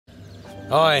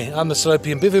Hi, I'm the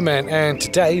Salopian Bivvyman, and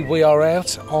today we are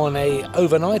out on a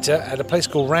overnighter at a place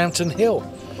called Roundton Hill.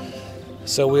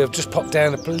 So we have just popped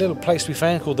down a little place we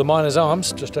found called the Miner's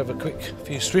Arms, just have a quick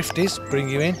few Swifties, bring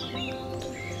you in.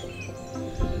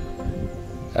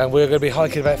 And we're going to be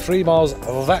hiking about 3 miles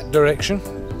of that direction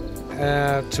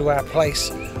to our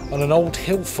place on an old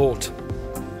hill fort.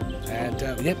 And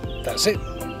yep, that's it.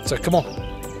 So come on,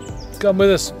 come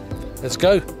with us, let's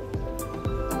go.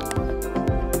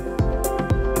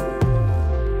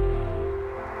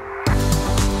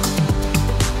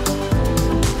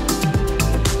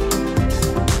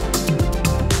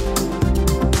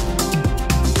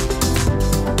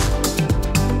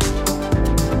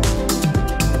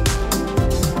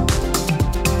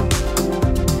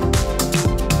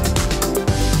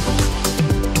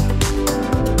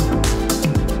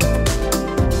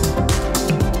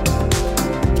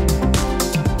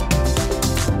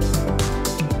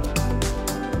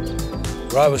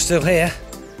 Right, we're still here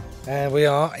and we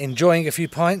are enjoying a few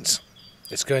pints.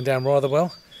 It's going down rather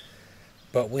well,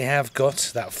 but we have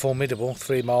got that formidable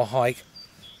 3-mile hike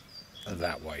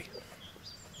that way.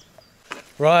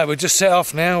 Right, we're just set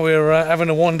off now. We're having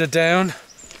a wander down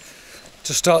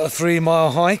to start the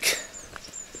 3-mile hike.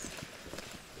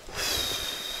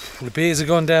 The beers have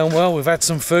gone down well. We've had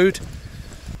some food.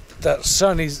 That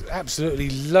sun is absolutely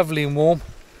lovely and warm,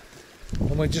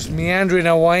 and we're just meandering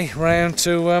our way round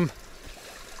to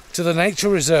the nature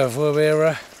reserve where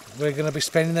we're going to be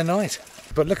spending the night.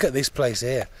 But look at this place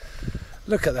here.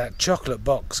 Look at that chocolate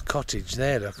box cottage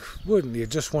there. Look, wouldn't you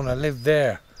just want to live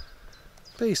there?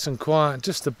 Peace and quiet,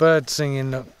 just the birds singing.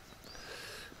 Look.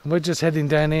 And we're just heading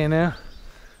down here now,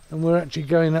 and we're actually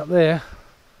going up there,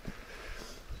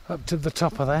 up to the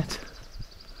top of that.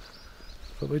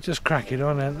 But we're just cracking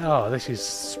on, and oh, this is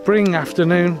spring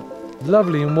afternoon,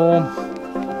 lovely and warm.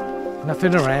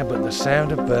 Nothing around but the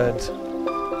sound of birds.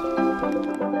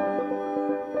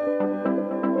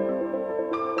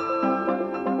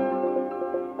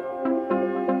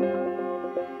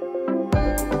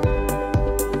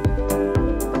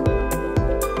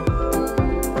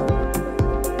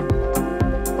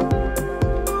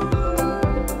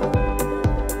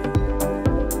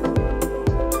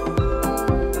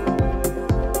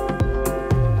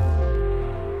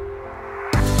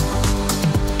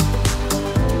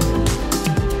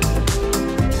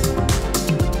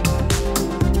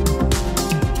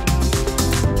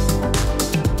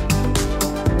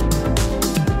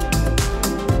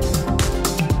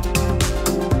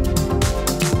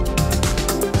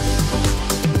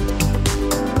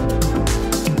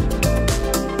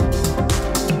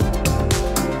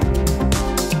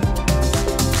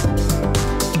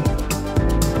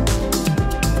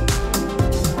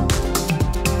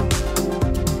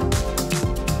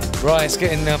 Right, it's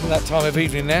getting that time of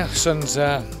evening now. Sun's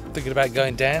thinking about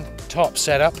going down. Tarp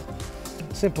set up.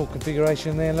 Simple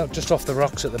configuration there, look, just off the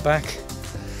rocks at the back.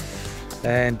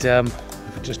 And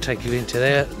I'll just take you into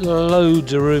there.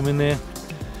 Loads of room in there.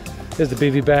 There's the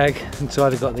bivvy bag.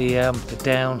 Inside I've got the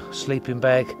down sleeping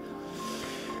bag.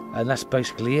 And that's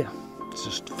basically it. It's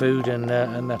just food and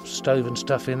the stove and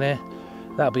stuff in there.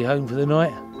 That'll be home for the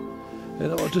night.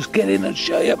 And I'll just get in and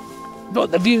show you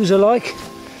what the views are like.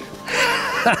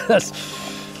 That's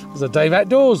a Dave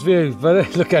Outdoors view,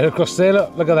 but look out across there,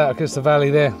 look at that, across the valley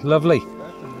there, lovely.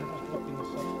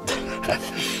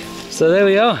 So there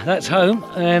we are, that's home,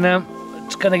 and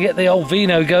it's going to get the old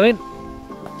vino going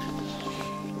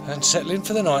and settle in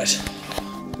for the night.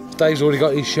 Dave's already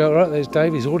got his shirt right, there's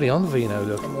Dave, he's already on the vino,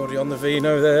 look. I'm already on the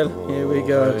vino there, here we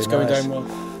go, it's going down well.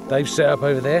 Dave's set up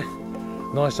over there,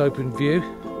 nice open view,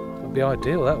 that'll be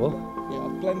ideal, that will.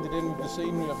 Blended in with the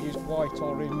scenery. I've used white,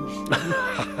 orange.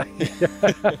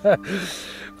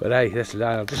 But hey,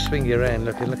 I'll just swing you around.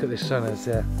 Look at this sun as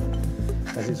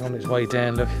it's on its way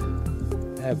down. Look,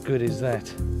 how good is that?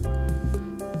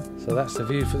 So that's the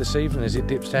view for this evening as it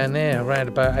dips down there around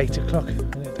about 8 o'clock,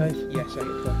 isn't it, Dave? Yes, 8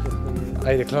 o'clock.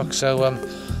 8 o'clock. So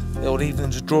the old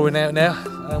evening's drawing out now,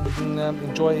 and we can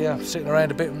enjoy sitting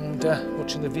around a bit and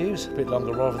watching the views a bit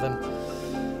longer rather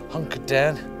than hunkered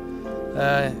down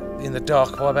in the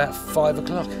dark by about 5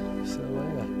 o'clock. So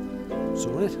yeah,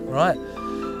 sorted. Right,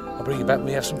 I'll bring you back when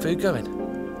we have some food going.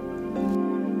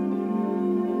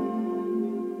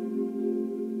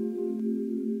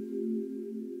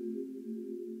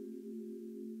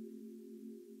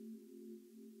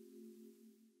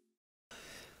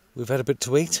 We've had a bit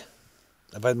to eat.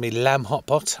 I've had me lamb hot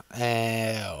pot.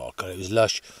 Oh god, it was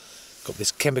lush. Got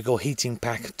this chemical heating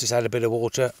pack, just add a bit of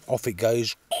water, off it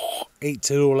goes,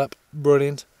 eats it all up,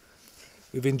 brilliant.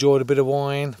 We've enjoyed a bit of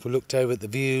wine, we looked over at the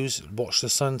views, watched the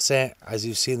sunset, as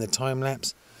you've seen the time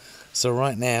lapse. So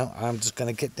right now I'm just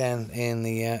going to get down in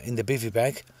the bivvy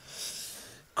bag,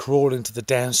 crawl into the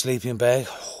down sleeping bag.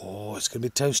 Oh, it's going to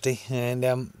be toasty, and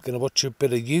I'm going to watch a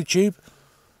bit of YouTube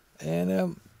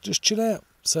and just chill out.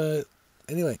 So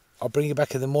anyway, I'll bring you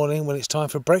back in the morning when it's time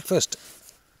for breakfast.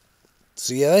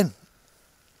 See you then.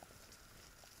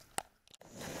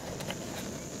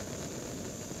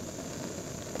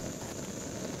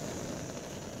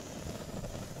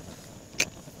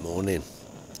 Morning,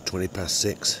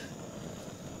 6:20,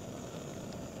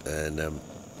 and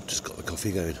just got the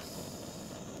coffee going.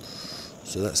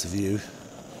 So that's the view.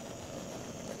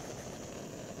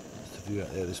 That's the view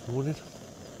out there this morning.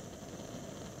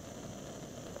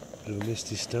 Bit of a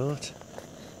misty start.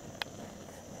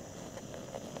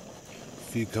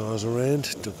 A few cars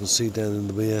around. You can see down in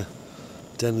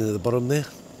the bottom there.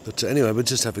 But anyway, we're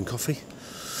just having coffee.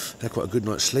 Had quite a good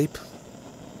night's sleep,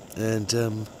 and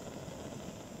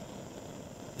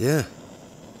yeah,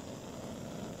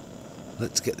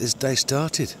 let's get this day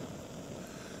started.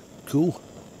 Cool.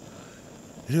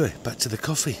 Anyway, back to the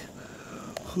coffee.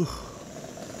 Whew.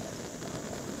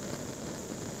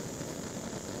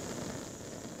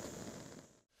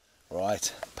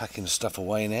 Right, packing the stuff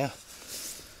away now.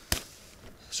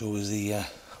 It's always the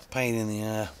pain in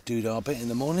the doodah bit in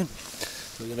the morning.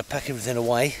 We're going to pack everything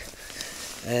away,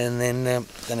 and then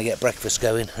going to get breakfast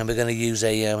going, and we're going to use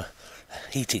a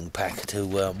heating pack to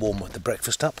warm the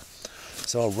breakfast up.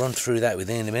 So I'll run through that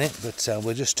within a minute, but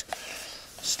we're just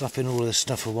stuffing all of this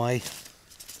stuff away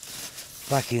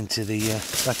back into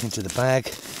the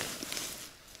bag,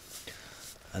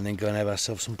 and then go and have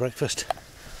ourselves some breakfast.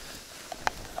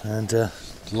 And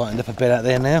lightened up a bit out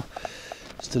there now.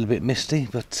 Still a bit misty,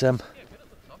 but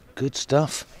good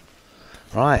stuff.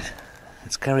 Right,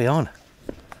 let's carry on.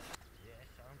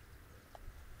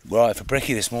 Right, for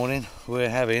brekkie this morning we're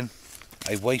having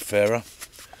a wayfarer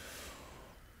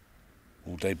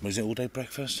all day. Is it all day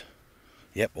breakfast?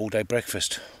 Yep, all day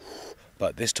breakfast.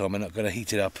 But this time we're not going to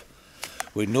heat it up.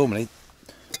 We normally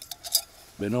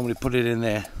put it in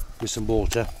there with some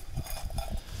water,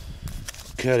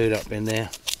 curl it up in there,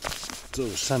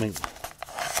 sort of something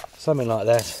like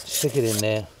that. Stick it in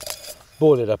there,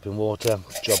 boil it up in water.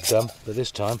 Job done. But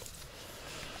this time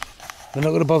we're not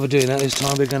going to bother doing that. This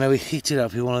time we're going to heat it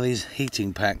up with one of these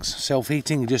heating packs.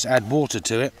 Self-heating. You just add water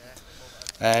to it,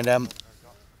 and then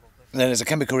there's a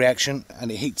chemical reaction,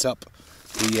 and it heats up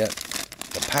the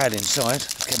pad inside,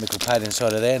 the chemical pad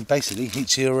inside of there, and basically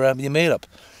heats your meal up.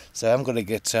 So I'm going to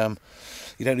get.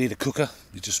 You don't need a cooker.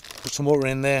 You just put some water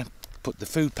in there, put the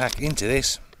food pack into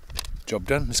this. Job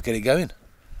done. Let's get it going.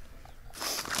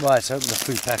 Right, so open the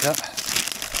food pack up.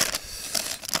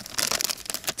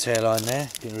 Tail line there,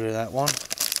 getting rid of that one.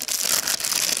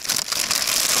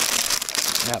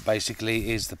 That basically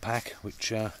is the pack,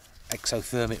 which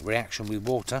exothermic reaction with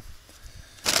water.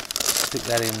 Stick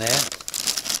that in there.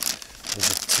 There's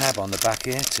a tab on the back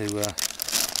here to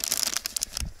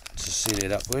seal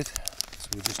it up with. So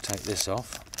we'll just take this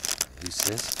off, at least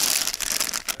this,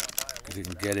 if you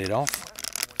can get it off.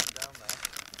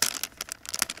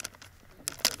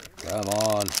 Come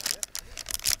on.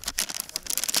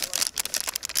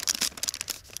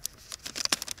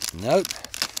 Nope,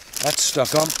 that's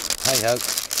stuck on. Hey ho.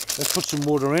 Let's put some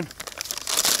water in.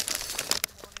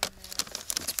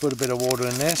 Let's put a bit of water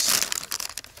in this.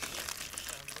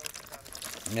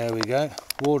 There we go.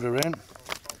 Water in.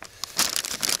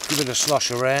 Give it a slosh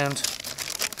around.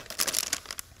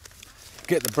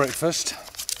 Get the breakfast.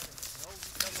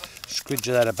 Squidge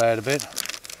that about a bit.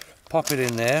 Pop it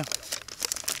in there.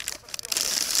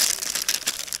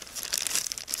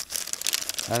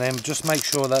 And then just make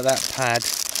sure that that pad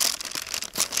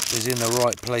is in the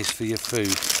right place for your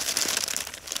food.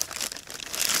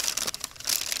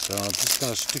 So I'm just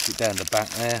going to stick it down the back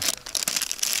there.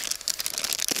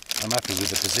 I'm happy with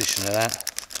the position of that.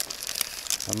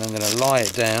 And I'm going to lie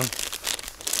it down. I'm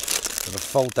going to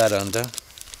fold that under.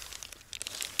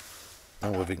 I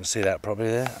don't know if you can see that properly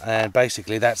there. And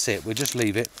basically that's it. We'll just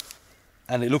leave it.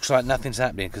 And it looks like nothing's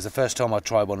happening, because the first time I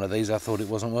tried one of these I thought it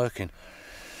wasn't working.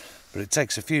 But it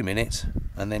takes a few minutes,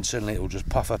 and then suddenly it will just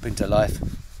puff up into life.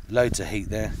 Loads of heat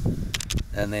there,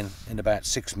 and then in about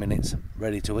 6 minutes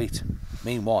ready to eat.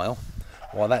 Meanwhile,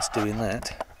 while that's doing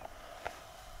that,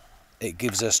 it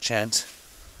gives us chance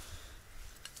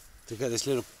to get this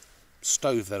little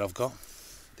stove that I've got.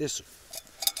 This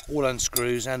all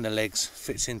unscrews, and the legs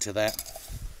fits into that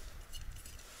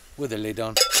with a lid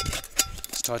on.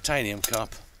 It's titanium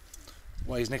cup,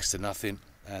 weighs next to nothing,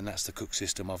 and that's the cook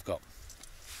system I've got.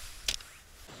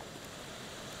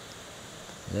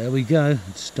 There we go,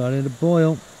 it's starting to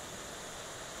boil.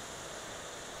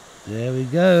 There we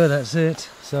go, that's it.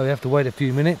 So we have to wait a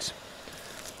few minutes.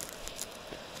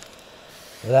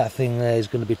 That thing there is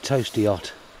going to be toasty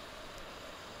hot.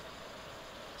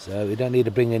 So you don't need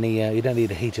to bring any, you don't need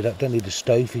to heat it up, don't need a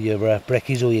stove for your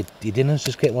brekkies or your dinners.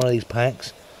 Just get one of these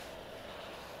packs.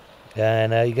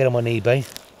 And you get them on eBay,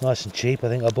 nice and cheap. I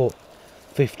think I bought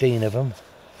 15 of them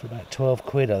for about 12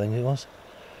 quid, I think it was.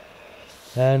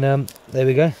 And there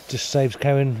we go, just saves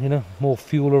carrying, you know, more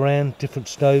fuel around, different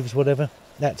stoves, whatever.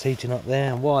 That's heating up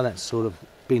there, and while that's sort of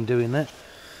been doing that,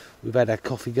 we've had our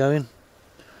coffee going.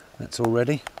 That's all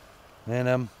ready,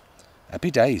 and happy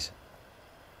days.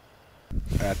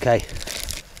 Okay,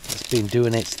 it's been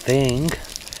doing its thing.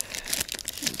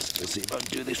 Let's see if I can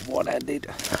do this one-handed.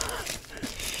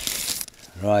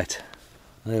 Right,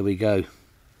 there we go,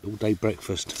 all day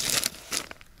breakfast,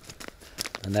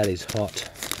 and that is hot.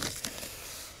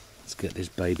 Let's get this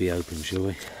baby open, shall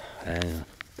we?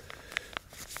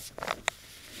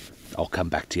 I'll come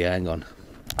back to you, hang on.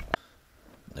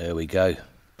 There we go,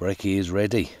 brekkie is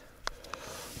ready.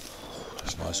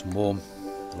 It's nice and warm.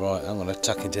 Right, I'm going to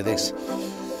tuck into this,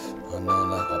 and then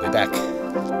I'll be back.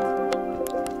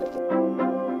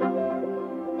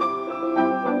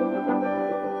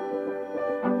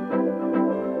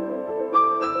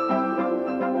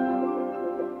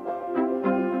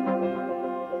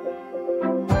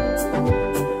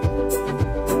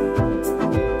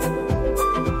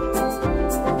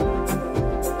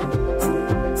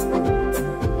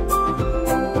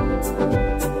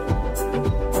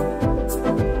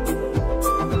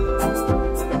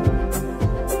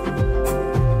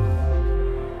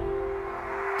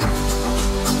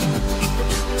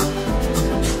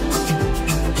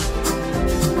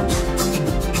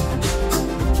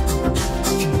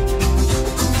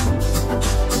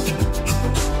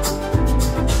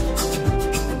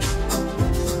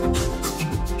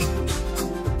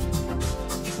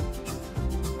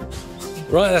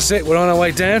 Right, that's it, we're on our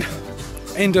way down.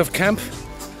 End of camp.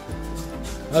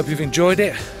 Hope you've enjoyed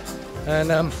it,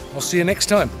 and I'll see you next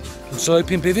time. I'm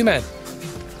Sloping Bivvy Man.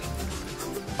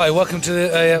 Hi, welcome to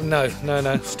the, no,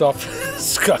 stop.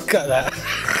 Cut that.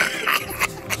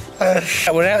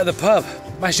 We're out of the pub.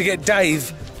 Managed to get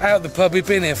Dave out of the pub. We've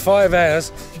been here 5 hours,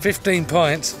 15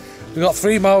 pints. We've got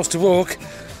 3 miles to walk.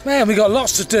 Man, we've got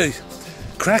lots to do.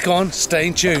 Crack on, stay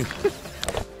in tune.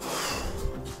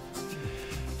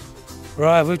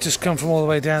 Right, we've just come from all the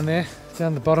way down there,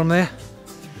 down the bottom there,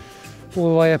 all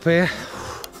the way up here.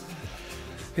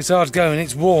 It's hard going,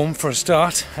 it's warm for a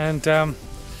start, and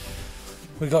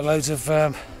we've got loads of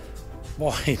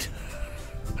wine.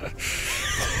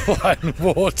 Wine and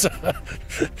water.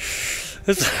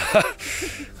 It's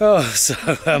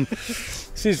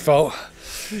his fault.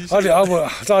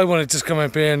 I wanted to just come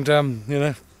up here and, you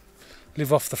know,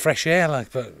 live off the fresh air,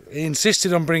 like, but he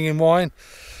insisted on bringing wine.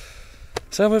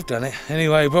 So we've done it.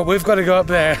 Anyway, but we've got to go up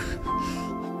there